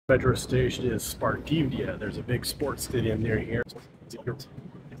Metro station is Sportivnya. There's a big sports stadium near here.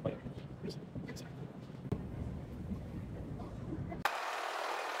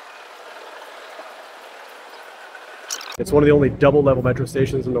 It's one of the only double-level metro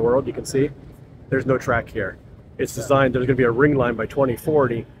stations in the world. You can see there's no track here. It's designed, there's going to be a ring line by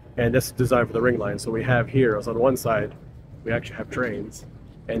 2040, and this is designed for the ring line. So we have here, on one side, we actually have trains.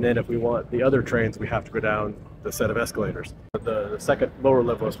 And then if we want the other trains, we have to go down the set of escalators. The second lower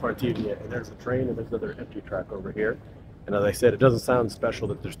level is Sportivnya, and there's a train and there's another empty track over here. And as I said, it doesn't sound special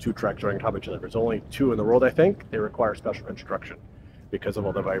that there's two tracks running on top of each other. There's only two in the world, I think. They require special construction because of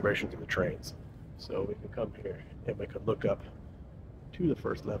all the vibrations of the trains. So we can come here and we can look up to the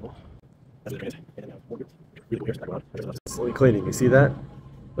first level. Slowly cleaning. You see that?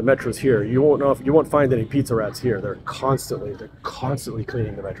 The metro's here. You won't find any pizza rats here. They're constantly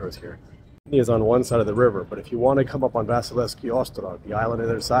cleaning the metros here. It is on one side of the river, but if you want to come up on Vasilevsky Ostrov, the island on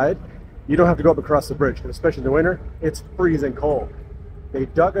the other side, you don't have to go up across the bridge, and especially in the winter, it's freezing cold. They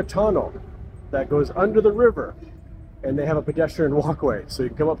dug a tunnel that goes under the river, and they have a pedestrian walkway. So you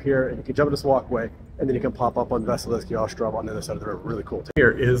can come up here and you can jump in this walkway, and then you can pop up on Vasilevsky Ostrov on the other side of the river. Really cool.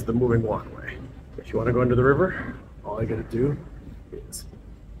 Here is the moving walkway. If you want to go under the river, all you got to do is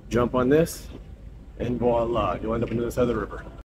jump on this, and voila, you'll end up on the other side of the river.